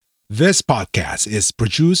This podcast is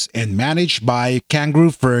produced and managed by Kangaroo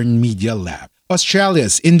Fern Media Lab,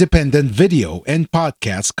 Australia's independent video and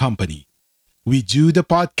podcast company. We do the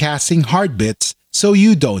podcasting hard bits so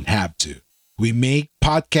you don't have to. We make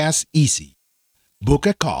podcasts easy. Book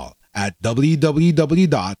a call at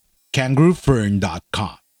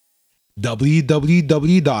www.kangaroofern.com.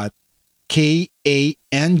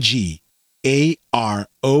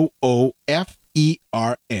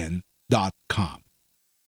 www.kangaroofern.com.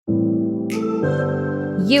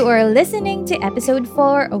 You are listening to episode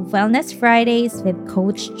 4 of Wellness Fridays with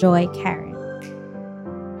Coach Joy Karen.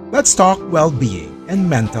 Let's talk well-being and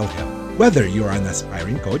mental health. Whether you're an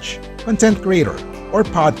aspiring coach, content creator, or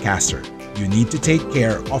podcaster, you need to take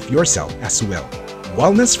care of yourself as well.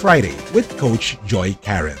 Wellness Friday with Coach Joy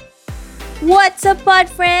Karen. What's up, pod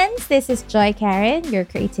friends? This is Joy Karen, your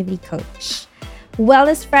creativity coach.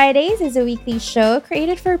 Wellness Fridays is a weekly show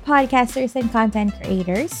created for podcasters and content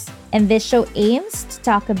creators. And this show aims to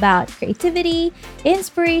talk about creativity,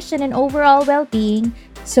 inspiration, and overall well-being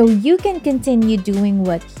so you can continue doing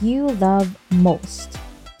what you love most.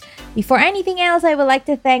 Before anything else, I would like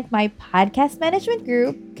to thank my podcast management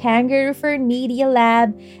group, Kangaroo Fern Media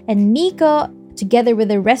Lab, and Nico, together with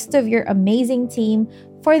the rest of your amazing team,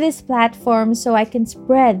 for this platform so I can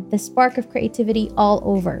spread the spark of creativity all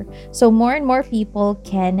over. So more and more people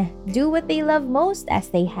can do what they love most as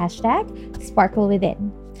they #sparkle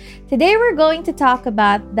within. Today we're going to talk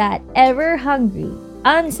about that ever-hungry,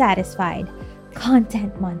 unsatisfied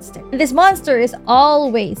content monster. This monster is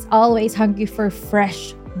always hungry for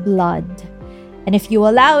fresh blood. And if you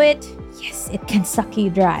allow it, yes, it can suck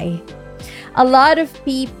you dry. A lot of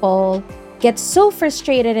people get so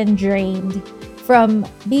frustrated and drained from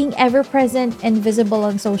being ever-present and visible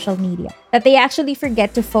on social media that they actually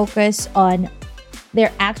forget to focus on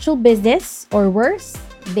their actual business, or worse,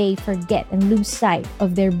 they forget and lose sight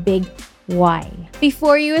of their big why.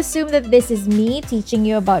 Before you assume that this is me teaching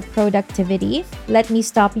you about productivity, let me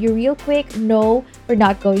stop you real quick. No, we're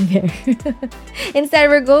not going there. Instead,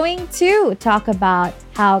 we're going to talk about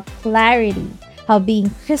how being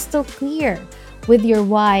crystal clear with your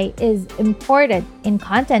why is important in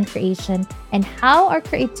content creation, and how our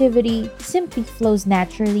creativity simply flows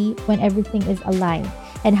naturally when everything is aligned,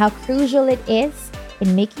 and how crucial it is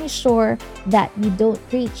in making sure that you don't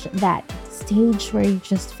reach that stage where you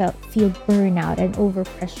just feel burnout and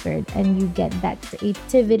overpressured and you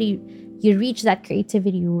reach that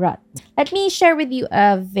creativity rut. Let me share with you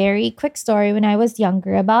a very quick story when I was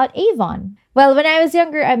younger about Avon. Well, when I was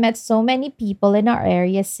younger, I met so many people in our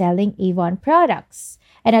area selling Avon products.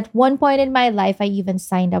 And at one point in my life, I even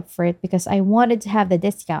signed up for it because I wanted to have the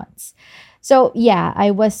discounts. So yeah,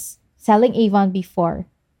 I was selling Avon before,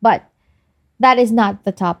 but that is not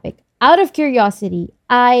the topic. Out of curiosity,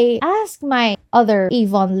 I asked my other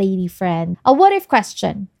Avon lady friend a what if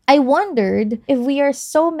question. I wondered, if we are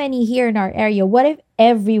so many here in our area, what if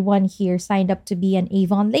everyone here signed up to be an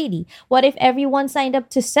Avon lady? What if everyone signed up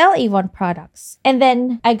to sell Avon products? And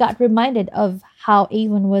then I got reminded of how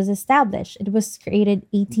Avon was established. It was created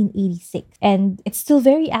 1886, and it's still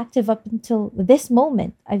very active up until this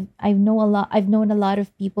moment. I've known a lot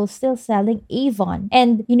of people still selling Avon.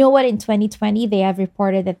 And you know what? In 2020, they have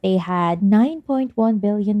reported that they had $9.1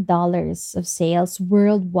 billion of sales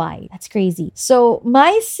worldwide. That's crazy. So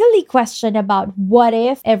my silly question about what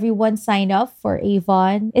if everyone signed up for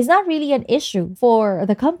Avon is not really an issue for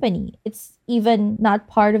the company. It's even not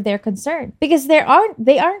part of their concern, because they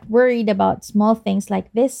aren't worried about small things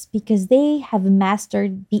like this, because they have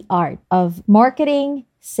mastered the art of marketing,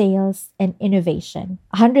 sales, and innovation.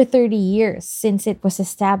 130 years since it was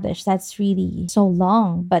established. That's really so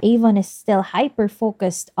long, but Avon is still hyper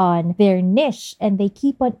focused on their niche, and they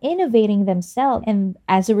keep on innovating themselves, and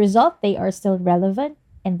as a result, they are still relevant,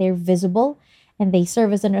 and they're visible, and they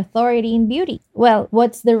serve as an authority in beauty. Well,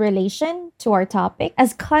 what's the relation to our topic?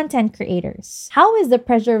 As content creators, how is the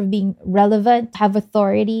pressure of being relevant, have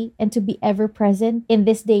authority, and to be ever present in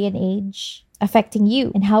this day and age affecting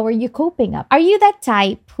you? And how are you coping up? Are you that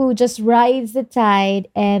type who just rides the tide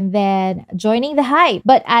and then joining the hype,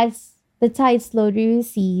 but as the tide slowly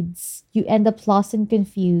recedes, you end up lost and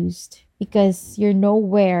confused because you're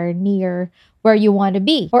nowhere near where you want to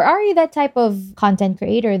be? Or are you that type of content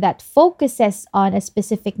creator that focuses on a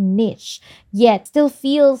specific niche, yet still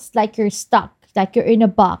feels like you're stuck, like you're in a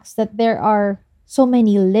box, that there are so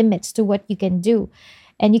many limits to what you can do,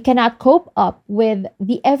 and you cannot cope up with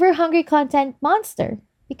the ever-hungry content monster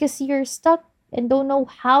because you're stuck and don't know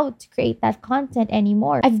how to create that content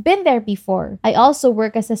anymore? I've been there before. I also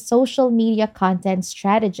work as a social media content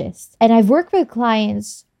strategist, and I've worked with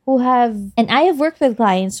clients and I have worked with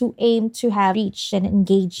clients who aim to have reach and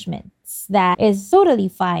engagements. That is totally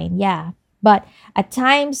fine, yeah. But at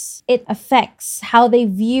times, it affects how they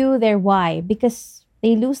view their why because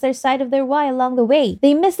they lose their sight of their why along the way.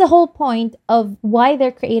 They miss the whole point of why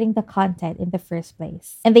they're creating the content in the first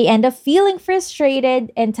place. And they end up feeling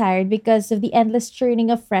frustrated and tired because of the endless churning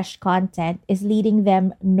of fresh content is leading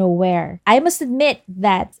them nowhere. I must admit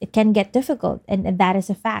that it can get difficult, and that is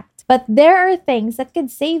a fact. But there are things that could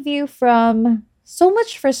save you from so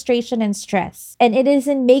much frustration and stress. And it is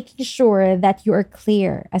in making sure that you are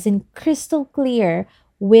clear, as in crystal clear,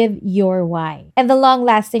 with your why. And the long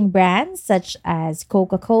lasting brands such as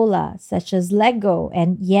Coca-Cola, such as Lego,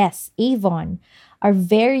 and yes, Avon are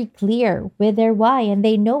very clear with their why and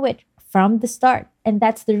they know it from the start. And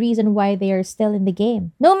that's the reason why they are still in the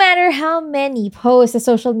game. No matter how many posts the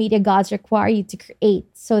social media gods require you to create,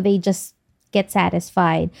 so they just get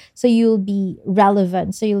satisfied, so you'll be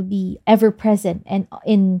relevant, so you'll be ever present and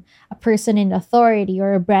in a person in authority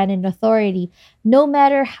or a brand in authority, no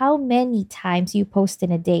matter how many times you post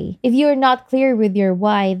in a day. If you're not clear with your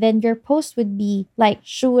why, then your post would be like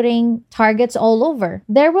shooting targets all over.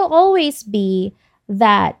 There will always be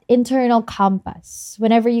that internal compass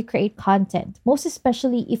whenever you create content, most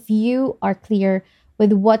especially if you are clear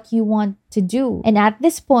with what you want to do. And at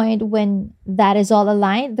this point, when that is all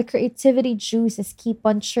aligned, the creativity juices keep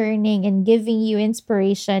on churning and giving you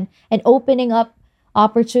inspiration and opening up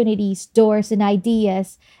opportunities, doors, and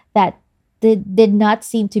ideas that did not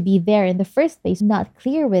seem to be there in the first place, not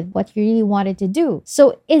clear with what you really wanted to do.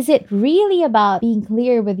 So is it really about being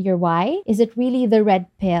clear with your why? Is it really the red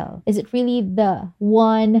pill? Is it really the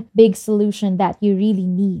one big solution that you really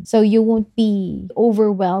need so you won't be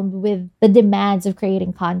overwhelmed with the demands of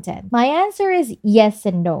creating content? My answer is yes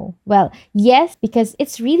and no. Well, yes, because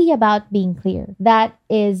it's really about being clear. That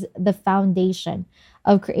is the foundation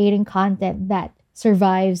of creating content that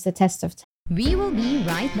survives the test of time. We will be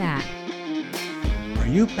right back. Are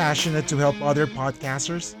you passionate to help other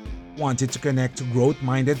podcasters? Wanted to connect to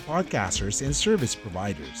growth-minded podcasters and service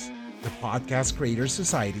providers? The Podcast Creators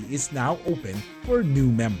Society is now open for a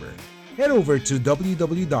new member. Head over to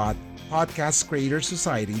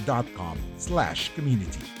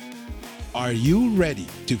www.podcastcreatorsociety.com/community. Are you ready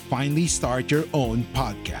to finally start your own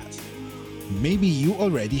podcast? Maybe you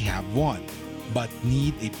already have one, but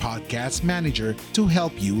need a podcast manager to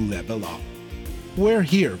help you level up. We're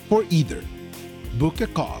here for either. Book a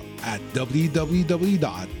call at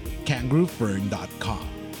www.kangaroofern.com,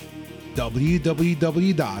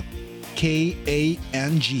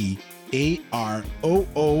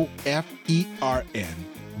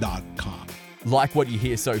 www.kangaroofern.com. Like what you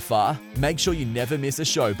hear so far? Make sure you never miss a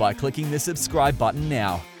show by clicking the subscribe button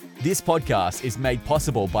now. This podcast is made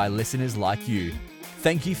possible by listeners like you.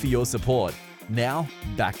 Thank you for your support. Now,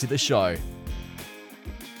 back to the show.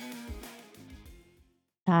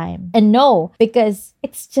 Time. And no, because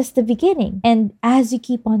it's just the beginning. And as you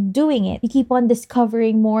keep on doing it, you keep on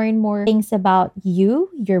discovering more and more things about you,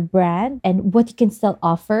 your brand, and what you can still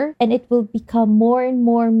offer. And it will become more and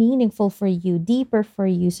more meaningful for you, deeper for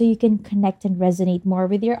you, so you can connect and resonate more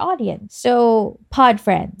with your audience. So, pod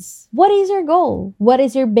friends, what is your goal? What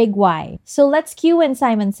is your big why? So let's cue in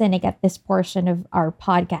Simon Sinek at this portion of our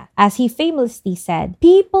podcast. As he famously said,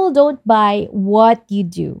 people don't buy what you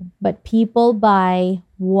do, but people buy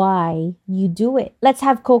why you do it. Let's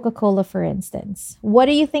have Coca-Cola, for instance. What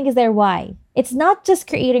do you think is their why? It's not just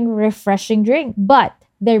creating a refreshing drink, but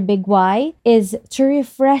their big why is to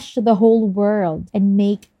refresh the whole world and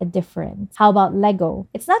make a difference. How about Lego?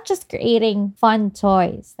 It's not just creating fun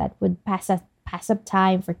toys that would pass up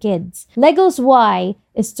time for kids. Lego's why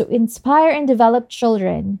is to inspire and develop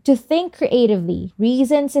children to think creatively,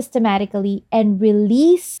 reason systematically, and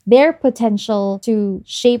release their potential to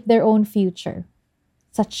shape their own future.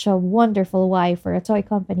 Such a wonderful why for a toy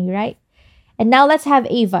company, right? And now let's have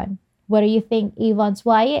Avon. What do you think Avon's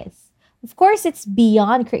why is? Of course, it's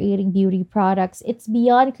beyond creating beauty products. It's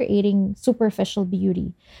beyond creating superficial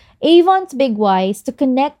beauty. Avon's big why is to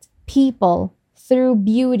connect people through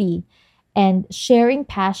beauty and sharing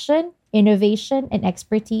passion, innovation, and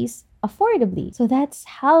expertise affordably. So that's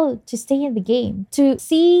how to stay in the game, to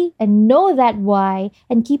see and know that why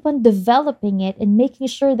and keep on developing it and making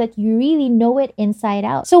sure that you really know it inside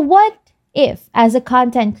out. So what if, as a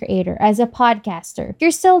content creator, as a podcaster, you're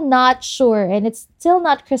still not sure and it's still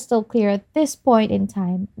not crystal clear at this point in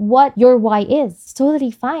time what your why is? It's totally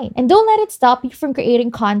fine. And don't let it stop you from creating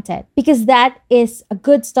content, because that is a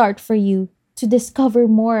good start for you to discover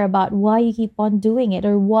more about why you keep on doing it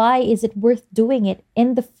or why is it worth doing it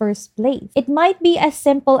in the first place. It might be as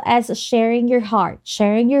simple as sharing your heart,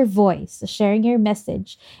 sharing your voice, sharing your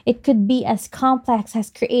message. It could be as complex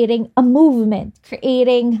as creating a movement,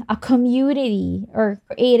 creating a community, or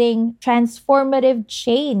creating transformative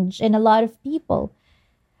change in a lot of people.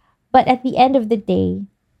 But at the end of the day,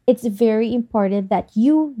 it's very important that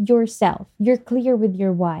you yourself, you're clear with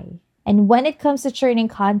your why. And when it comes to churning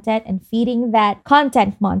content and feeding that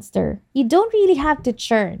content monster, you don't really have to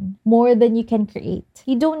churn more than you can create.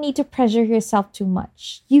 You don't need to pressure yourself too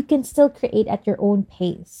much. You can still create at your own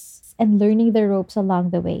pace and learning the ropes along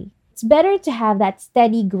the way. It's better to have that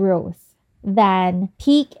steady growth than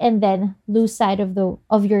peak and then lose sight of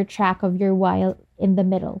your track of your why in the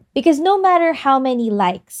middle. Because no matter how many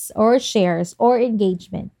likes or shares or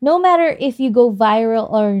engagement, no matter if you go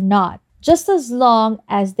viral or not, just as long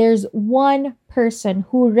as there's one person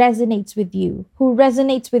who resonates with you, who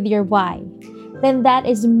resonates with your why, then that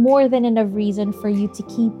is more than enough reason for you to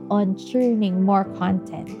keep on churning more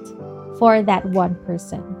content for that one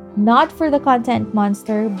person. Not for the content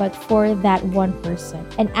monster, but for that one person.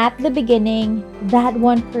 And at the beginning, that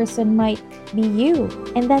one person might be you,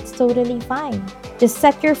 and that's totally fine. Just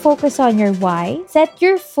set your focus on your why. Set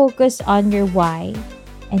your focus on your why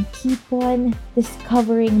and keep on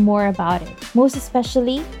discovering more about it. Most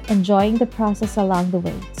especially, enjoying the process along the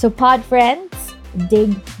way. So pod friends,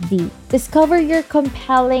 dig deep. Discover your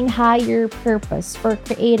compelling higher purpose for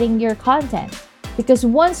creating your content. Because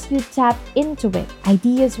once you tap into it,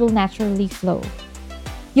 ideas will naturally flow.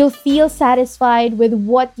 You'll feel satisfied with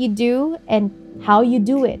what you do and how you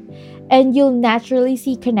do it. And you'll naturally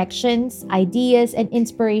see connections, ideas, and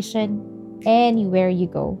inspiration anywhere you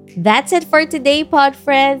go. That's it for today, pod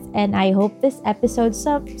friends, and I hope this episode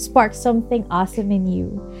sparks something awesome in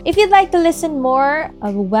you. If you'd like to listen more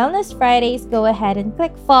of Wellness Fridays, go ahead and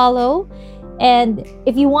click follow. And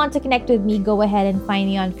if you want to connect with me, go ahead and find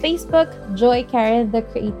me on Facebook, Joy Karen, the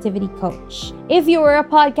Creativity Coach. If you are a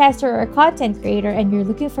podcaster or a content creator and you're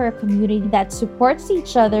looking for a community that supports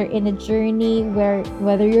each other in a journey where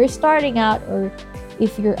whether you're starting out or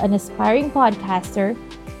if you're an aspiring podcaster,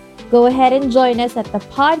 go ahead and join us at the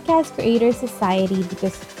Podcast Creator Society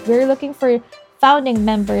because we're looking for founding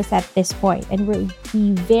members at this point, and we'll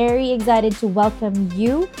be very excited to welcome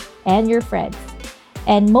you and your friends.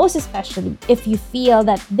 And most especially, if you feel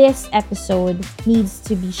that this episode needs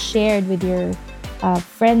to be shared with your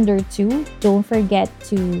friend or two, don't forget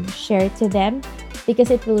to share it to them because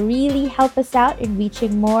it will really help us out in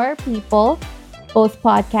reaching more people, both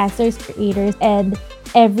podcasters, creators, and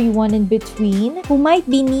everyone in between who might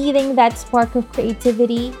be needing that spark of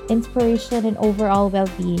creativity, inspiration, and overall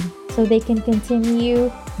well-being so they can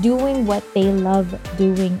continue doing what they love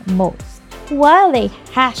doing most while they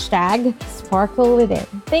 #sparkle within.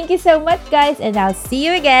 Thank you so much, guys, and I'll see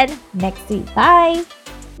you again next week. Bye!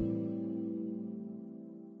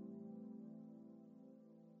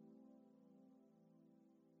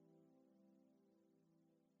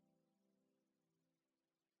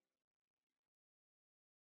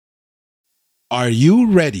 Are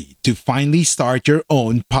you ready to finally start your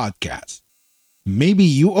own podcast? Maybe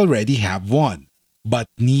you already have one, but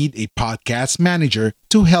need a podcast manager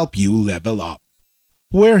to help you level up.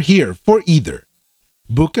 We're here for either.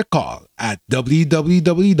 Book a call at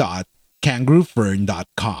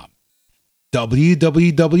www.kangaroofern.com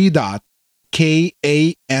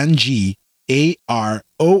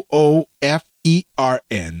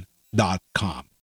www.kangaroofern.com